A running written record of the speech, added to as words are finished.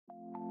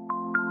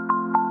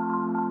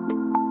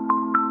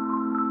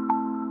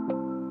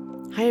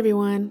Hi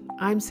everyone,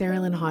 I'm Sarah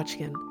Lynn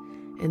Hodgkin,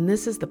 and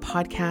this is the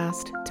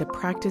podcast to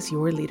practice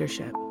your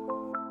leadership.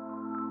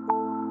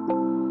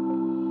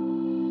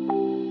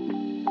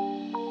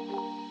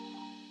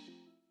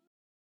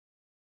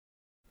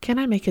 Can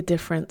I make a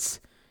difference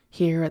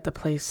here at the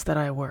place that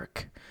I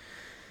work?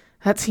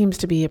 That seems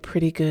to be a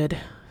pretty good,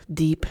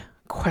 deep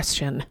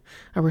question,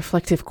 a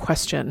reflective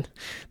question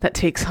that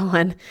takes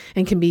on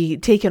and can be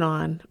taken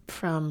on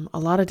from a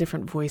lot of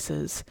different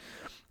voices.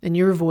 And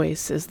your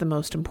voice is the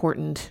most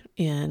important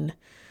in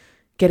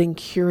getting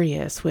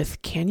curious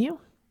with, can you?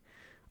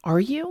 Are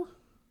you?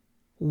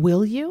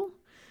 Will you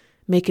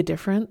make a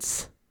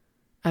difference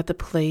at the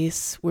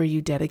place where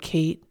you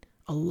dedicate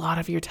a lot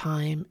of your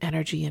time,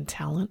 energy, and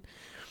talent?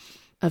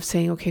 Of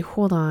saying, okay,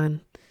 hold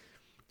on.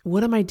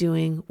 What am I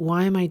doing?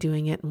 Why am I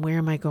doing it? And where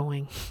am I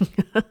going?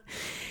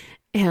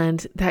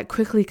 And that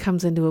quickly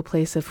comes into a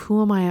place of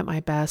who am I at my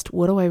best?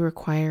 What do I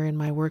require in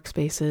my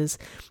workspaces?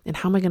 And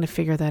how am I going to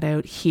figure that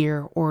out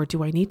here? Or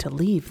do I need to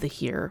leave the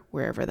here,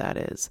 wherever that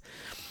is?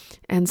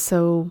 And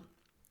so,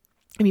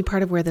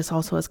 part of where this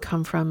also has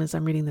come from is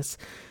I'm reading this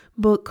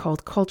book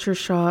called Culture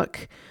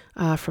Shock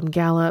from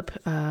Gallup.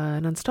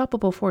 An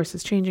unstoppable force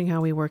is changing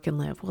how we work and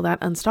live. Well, that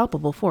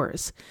unstoppable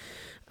force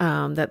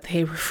that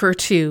they refer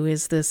to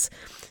is this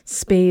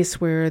space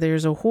where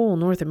there's a whole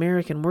North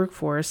American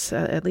workforce,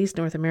 at least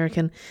North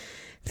American,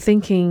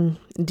 thinking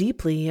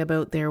deeply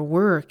about their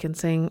work and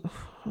saying,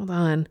 hold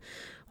on,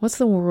 what's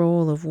the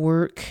role of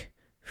work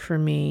for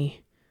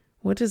me?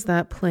 What does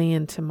that play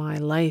into my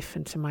life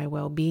and to my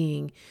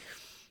well-being?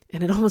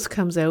 And it almost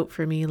comes out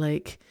for me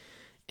like,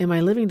 am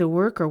I living to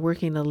work or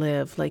working to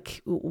live?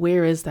 Like,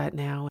 where is that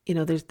now?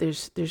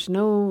 There's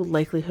no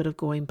likelihood of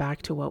going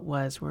back to what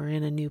was. We're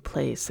in a new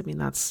place.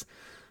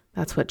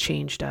 That's what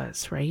change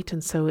does, right?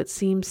 And so it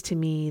seems to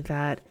me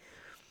that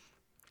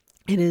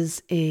it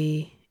is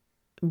a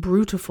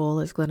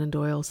brutal, as Glennon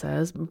Doyle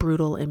says,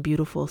 brutal and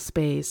beautiful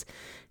space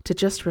to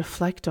just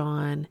reflect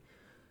on,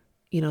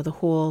 the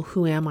whole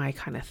who am I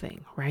kind of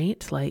thing,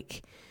 right?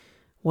 Like,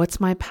 what's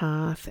my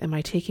path? Am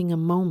I taking a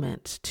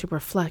moment to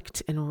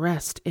reflect and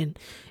rest and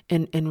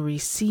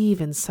receive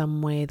in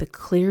some way the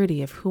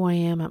clarity of who I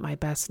am at my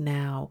best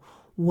now,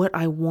 what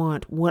I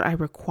want, what I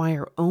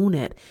require, own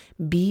it,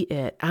 be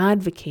it,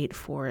 advocate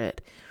for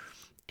it.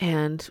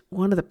 And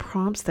one of the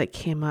prompts that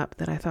came up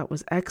that I thought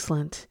was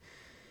excellent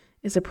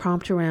is a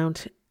prompt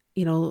around,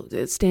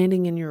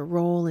 standing in your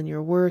role and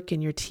your work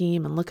and your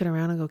team and looking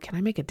around and go, can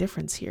I make a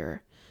difference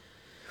here?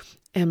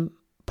 And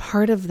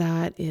part of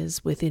that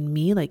is within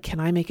me, like, can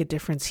I make a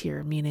difference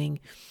here? Meaning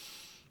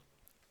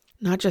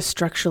not just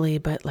structurally,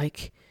 but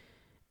like,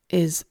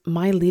 is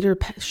my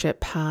leadership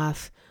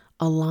path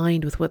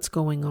aligned with what's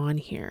going on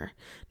here?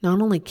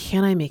 Not only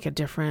can I make a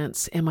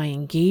difference, am I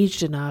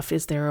engaged enough?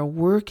 Is there a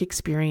work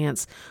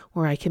experience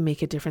where I can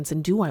make a difference?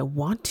 And do I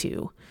want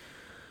to?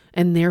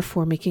 And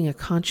therefore making a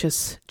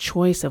conscious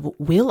choice of,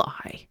 will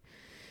I?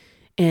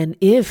 And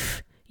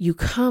if you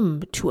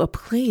come to a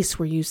place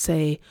where you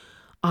say,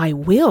 I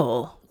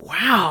will,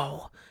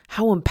 wow,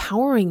 how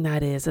empowering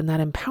that is. And that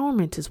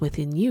empowerment is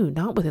within you,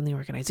 not within the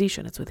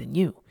organization. It's within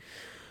you,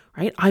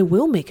 right? I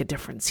will make a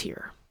difference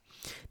here.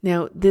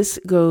 Now, this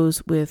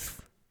goes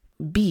with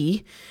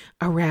B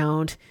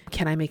around,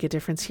 can I make a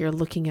difference here?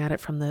 Looking at it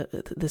from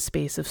the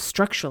space of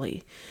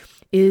structurally.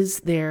 Is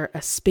there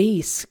a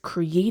space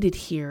created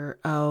here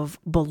of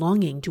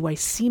belonging? Do I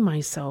see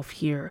myself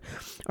here?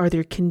 Are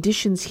there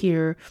conditions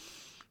here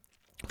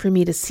for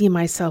me to see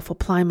myself,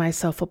 apply my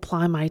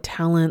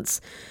talents,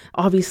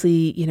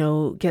 obviously,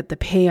 get the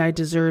pay I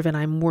deserve and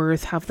I'm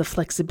worth, have the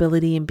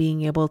flexibility in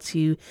being able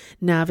to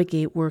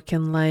navigate work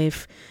and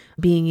life,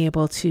 being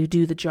able to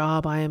do the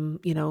job I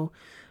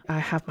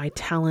have my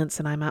talents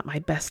and I'm at my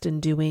best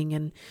in doing,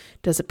 and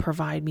does it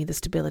provide me the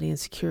stability and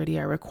security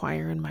I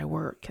require in my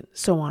work, and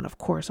so on, of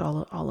course,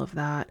 all of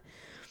that.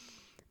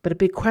 But a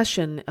big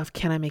question of,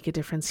 can I make a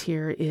difference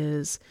here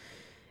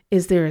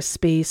is there a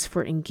space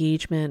for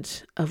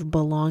engagement, of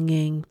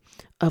belonging,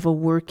 of a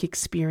work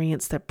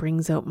experience that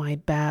brings out my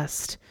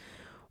best,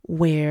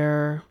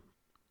 where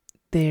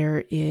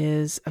there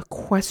is a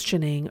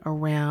questioning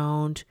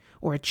around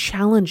or a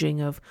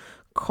challenging of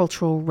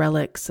cultural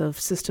relics, of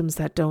systems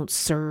that don't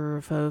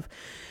serve, of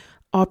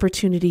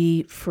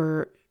opportunity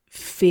for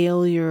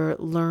failure,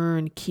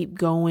 learn, keep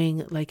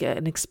going, like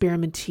an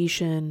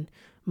experimentation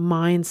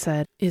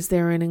mindset? Is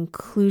there an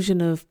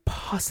inclusion of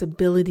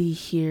possibility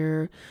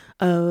here,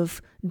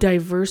 of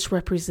diverse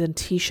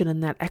representation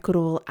and that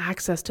equitable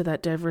access to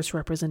that diverse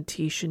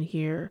representation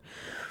here?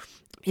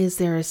 Is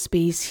there a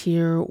space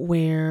here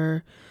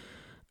where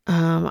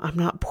I'm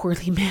not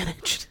poorly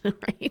managed,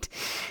 right?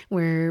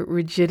 Where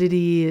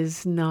rigidity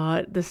is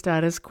not the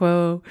status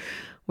quo,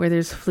 where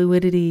there's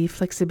fluidity,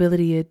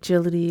 flexibility,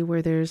 agility,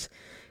 where there's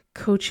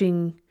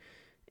coaching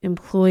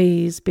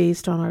employees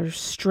based on our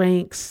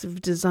strengths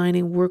of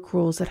designing work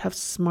roles that have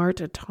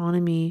smart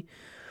autonomy,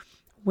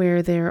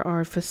 where there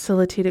are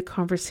facilitated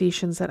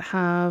conversations that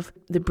have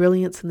the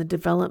brilliance and the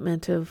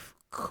development of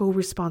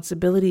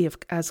co-responsibility of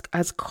as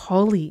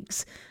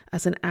colleagues,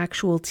 as an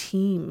actual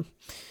team,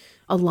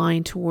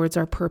 align towards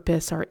our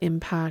purpose, our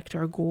impact,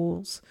 our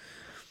goals.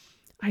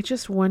 I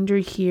just wonder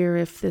here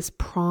if this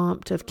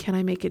prompt of can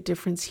I make a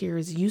difference here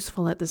is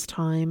useful at this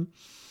time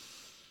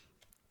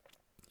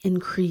in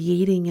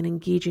creating an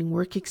engaging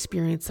work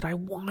experience that I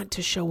want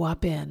to show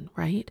up in,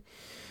 right?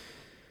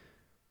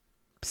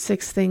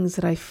 6 things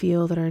that I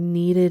feel that are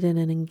needed in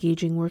an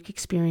engaging work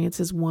experience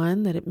is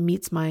 1, that it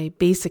meets my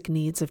basic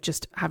needs of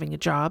just having a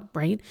job,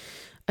 right?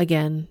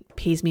 Again,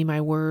 pays me my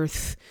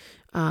worth.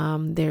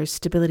 There's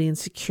stability and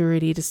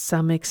security to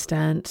some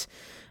extent.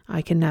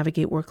 I can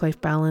navigate work-life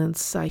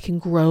balance. I can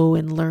grow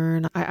and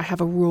learn. I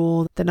have a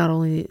role that not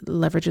only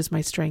leverages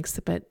my strengths,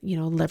 but,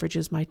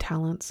 leverages my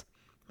talents,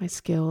 my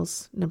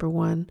skills, number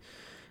 1.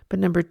 But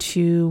number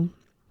 2,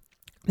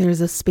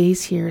 there's a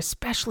space here,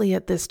 especially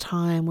at this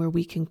time, where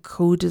we can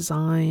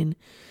co-design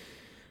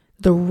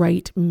the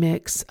right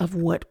mix of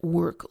what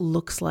work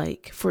looks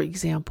like. For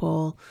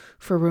example,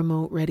 for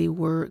remote ready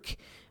work,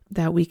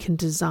 that we can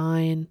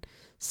design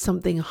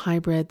something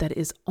hybrid that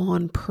is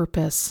on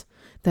purpose,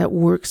 that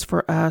works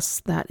for us,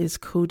 that is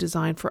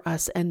co-designed for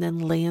us, and then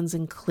lands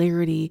in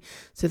clarity.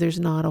 So there's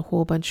not a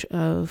whole bunch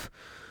of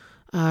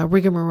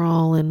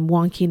rigmarole and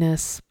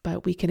wonkiness,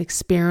 but we can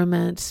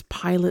experiment,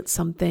 pilot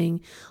something,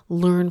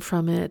 learn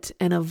from it,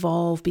 and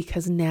evolve,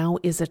 because now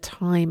is a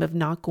time of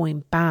not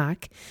going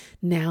back.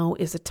 Now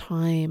is a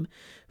time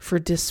for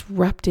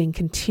disrupting,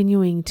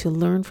 continuing to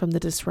learn from the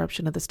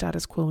disruption of the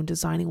status quo and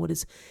designing what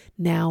is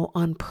now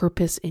on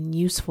purpose and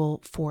useful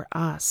for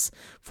us,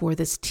 for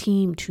this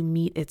team to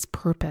meet its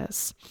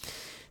purpose.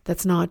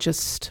 That's not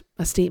just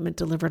a statement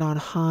delivered on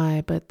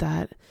high, but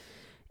that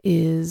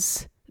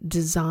is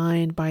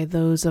designed by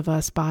those of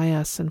us, by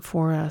us, and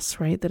for us,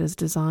 right? That is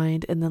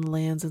designed and then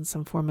lands in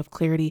some form of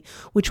clarity,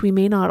 which we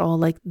may not all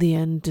like the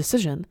end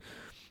decision,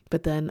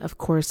 but then, of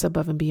course,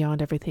 above and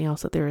beyond everything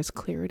else, that there is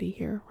clarity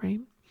here,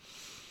 right?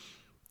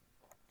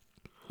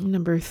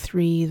 Number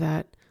 3,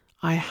 that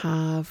I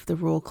have the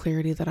role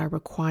clarity that I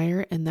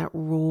require, and that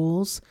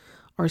roles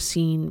are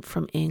seen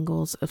from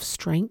angles of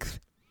strength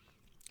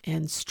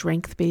and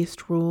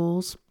strength-based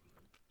roles,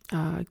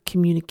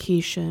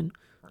 communication,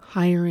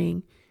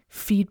 hiring,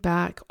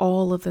 feedback,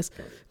 all of this,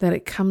 that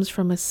it comes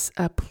from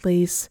a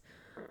place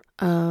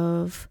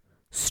of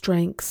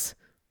strengths,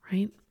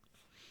 right?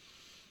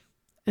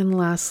 And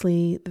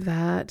lastly,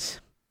 that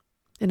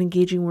an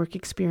engaging work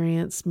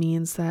experience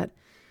means that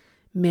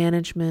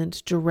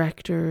management,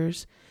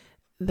 directors,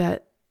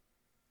 that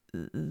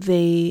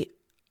they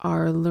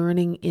are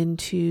learning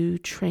into,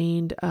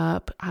 trained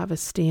up, have a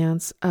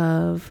stance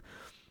of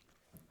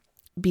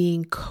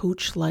being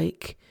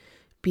coach-like,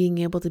 being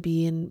able to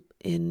be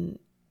in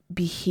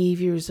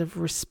behaviors of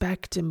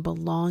respect and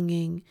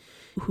belonging,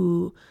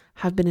 who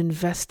have been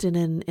invested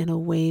in a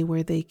way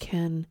where they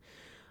can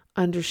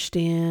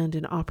understand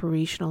and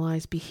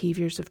operationalize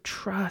behaviors of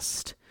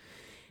trust,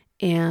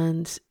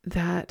 and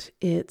that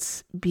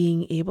it's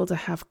being able to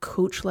have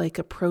coach-like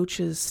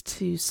approaches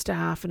to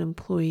staff and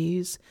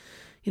employees,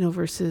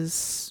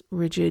 versus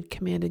rigid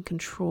command and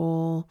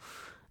control,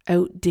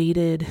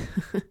 outdated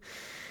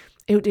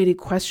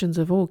questions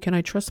of, can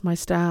I trust my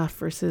staff,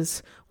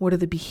 versus what are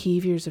the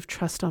behaviors of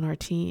trust on our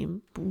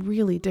team?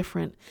 Really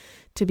different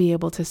to be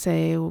able to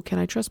say, can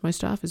I trust my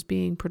staff as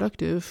being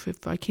productive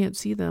if I can't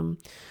see them,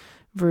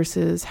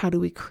 versus how do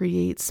we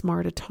create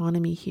smart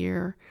autonomy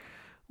here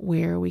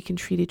where we can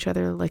treat each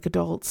other like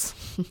adults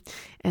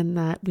and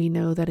that we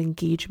know that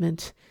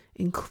engagement,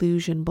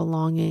 inclusion,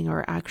 belonging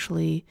are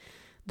actually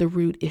the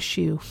root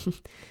issue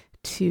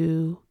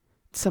to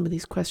some of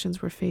these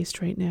questions we're faced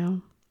right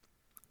now.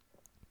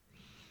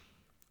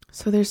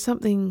 So there's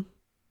something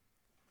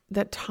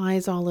that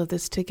ties all of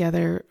this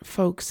together,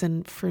 folks,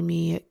 and for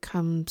me it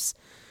comes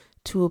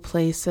to a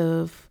place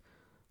of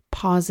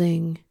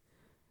pausing,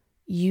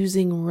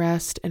 using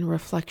rest and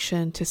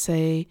reflection to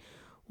say,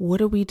 what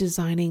are we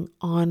designing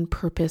on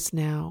purpose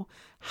now?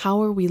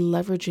 How are we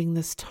leveraging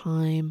this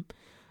time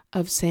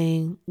of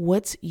saying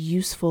what's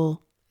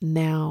useful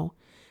now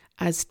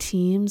as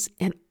teams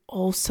and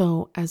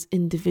also as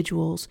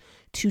individuals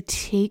to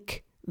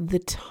take the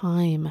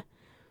time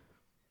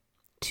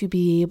to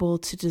be able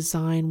to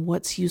design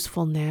what's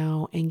useful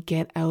now and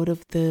get out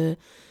of the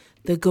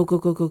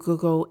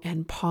go,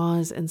 and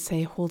pause and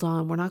say, hold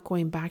on, we're not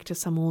going back to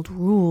some old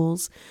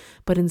rules,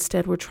 but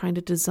instead we're trying to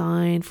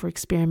design for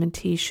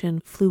experimentation,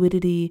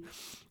 fluidity,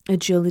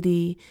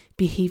 agility,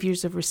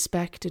 behaviors of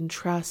respect and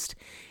trust.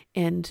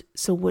 And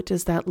so what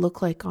does that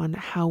look like on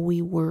how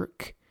we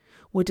work?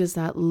 What does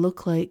that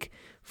look like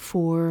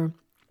for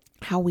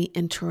how we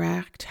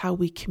interact, how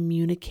we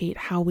communicate,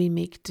 how we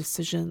make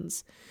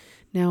decisions?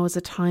 Now is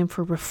a time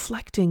for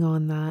reflecting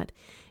on that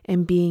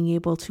and being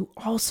able to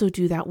also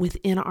do that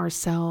within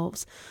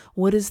ourselves.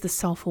 What is the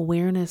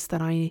self-awareness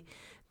that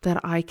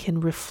I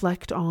can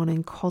reflect on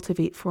and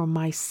cultivate for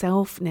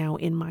myself now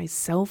in my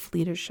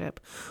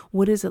self-leadership?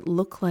 What does it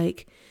look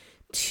like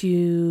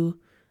to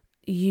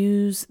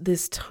use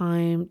this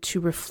time to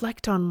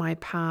reflect on my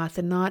path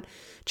and not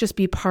just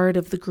be part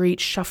of the great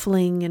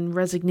shuffling and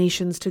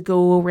resignations to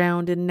go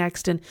around and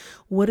next. And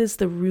what is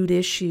the root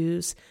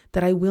issues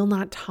that I will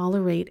not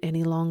tolerate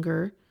any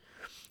longer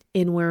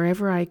in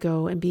wherever I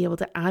go, and be able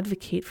to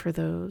advocate for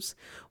those?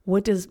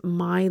 What does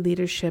my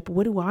leadership,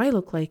 what do I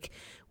look like?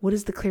 What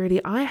is the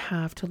clarity I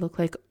have to look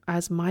like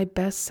as my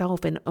best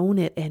self, and own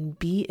it and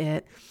be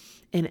it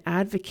and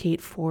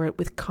advocate for it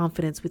with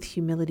confidence, with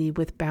humility,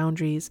 with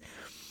boundaries?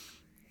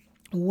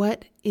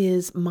 What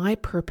is my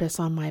purpose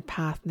on my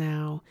path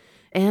now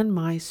and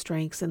my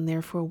strengths? And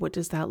therefore, what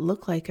does that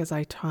look like as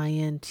I tie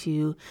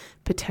into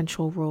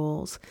potential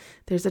roles?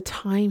 There's a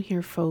time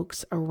here,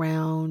 folks,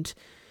 around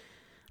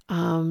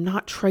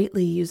not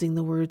tritely using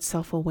the word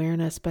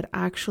self-awareness, but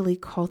actually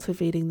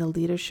cultivating the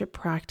leadership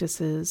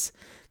practices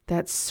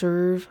that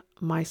serve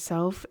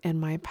myself and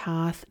my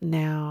path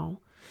now.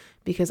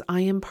 Because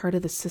I am part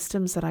of the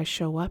systems that I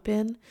show up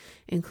in,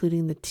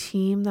 including the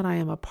team that I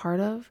am a part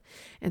of.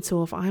 And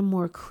so if I'm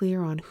more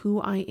clear on who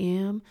I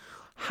am,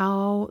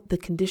 how the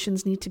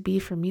conditions need to be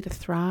for me to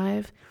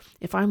thrive,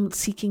 if I'm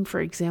seeking, for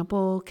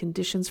example,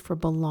 conditions for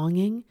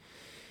belonging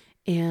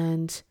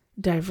and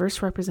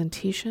diverse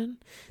representation,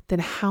 then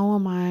how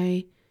am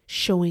I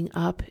showing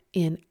up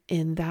in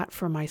that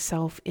for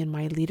myself in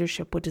my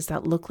leadership? What does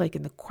that look like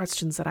in the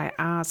questions that I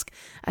ask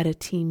at a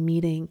team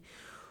meeting?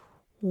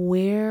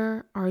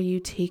 Where are you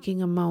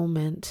taking a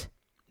moments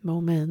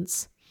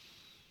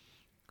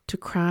to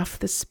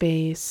craft the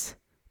space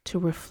to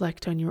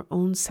reflect on your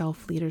own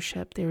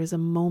self-leadership? There is a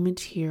moment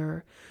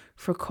here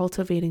for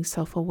cultivating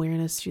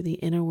self-awareness through the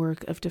inner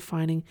work of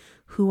defining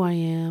who I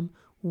am,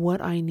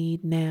 what I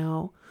need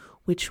now,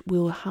 which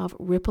will have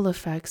ripple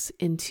effects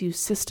into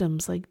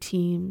systems like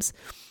teams,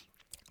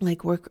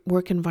 like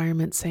work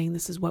environments, saying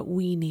this is what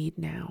we need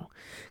now,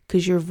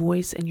 because your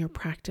voice and your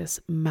practice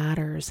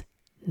matters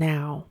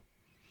now.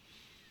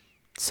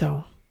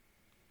 So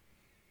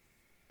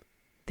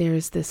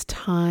there's this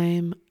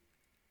time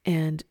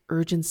and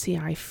urgency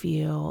I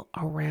feel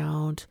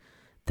around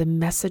the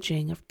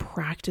messaging of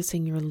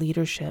practicing your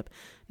leadership,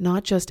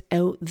 not just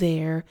out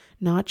there,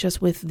 not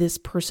just with this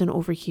person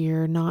over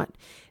here,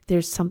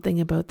 there's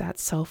something about that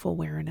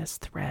self-awareness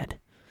thread.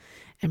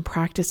 And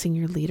practicing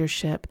your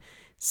leadership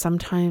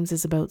sometimes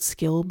is about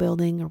skill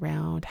building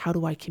around how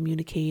do I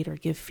communicate or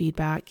give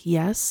feedback?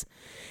 Yes.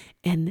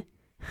 And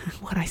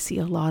what I see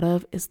a lot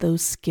of is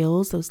those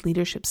skills, those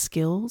leadership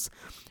skills,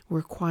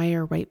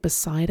 require right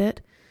beside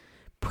it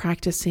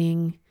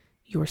practicing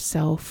your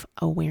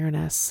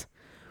self-awareness,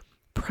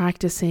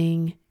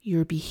 practicing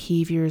your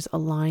behaviors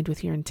aligned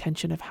with your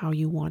intention of how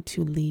you want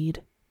to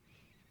lead.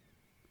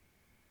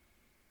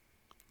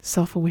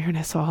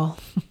 Self-awareness all.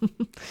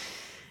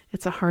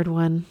 It's a hard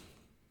one.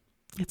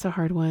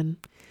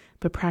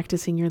 But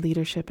practicing your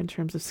leadership in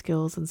terms of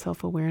skills and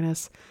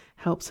self-awareness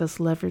helps us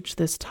leverage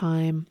this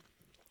time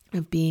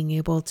of being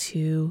able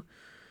to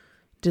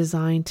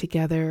design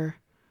together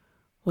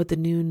what the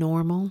new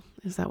normal,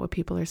 is that what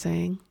people are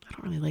saying? I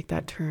don't really like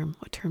that term.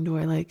 What term do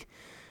I like?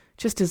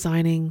 Just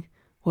designing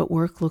what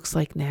work looks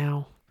like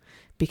now,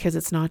 because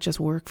it's not just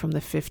work from the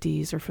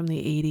 50s or from the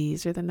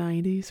 80s or the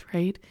 90s,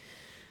 right?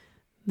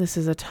 This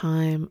is a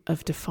time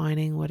of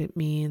defining what it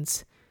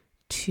means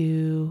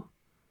to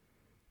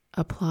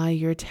apply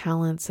your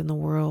talents in the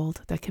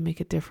world that can make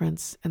a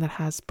difference and that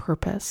has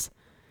purpose.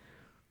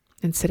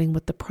 And sitting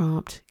with the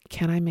prompt,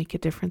 can I make a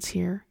difference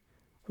here?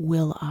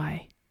 Will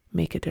I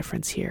make a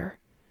difference here?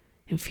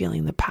 And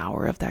feeling the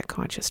power of that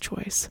conscious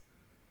choice.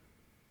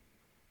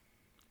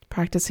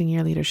 Practicing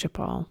your leadership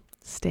all.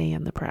 Stay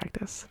in the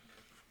practice.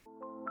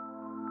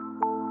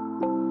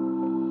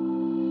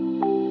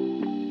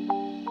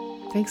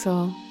 Thanks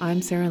all.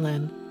 I'm Sarah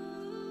Lynn.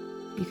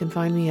 You can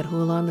find me at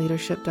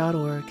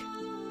hulanleadership.org.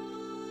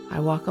 I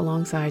walk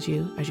alongside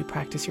you as you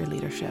practice your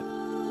leadership.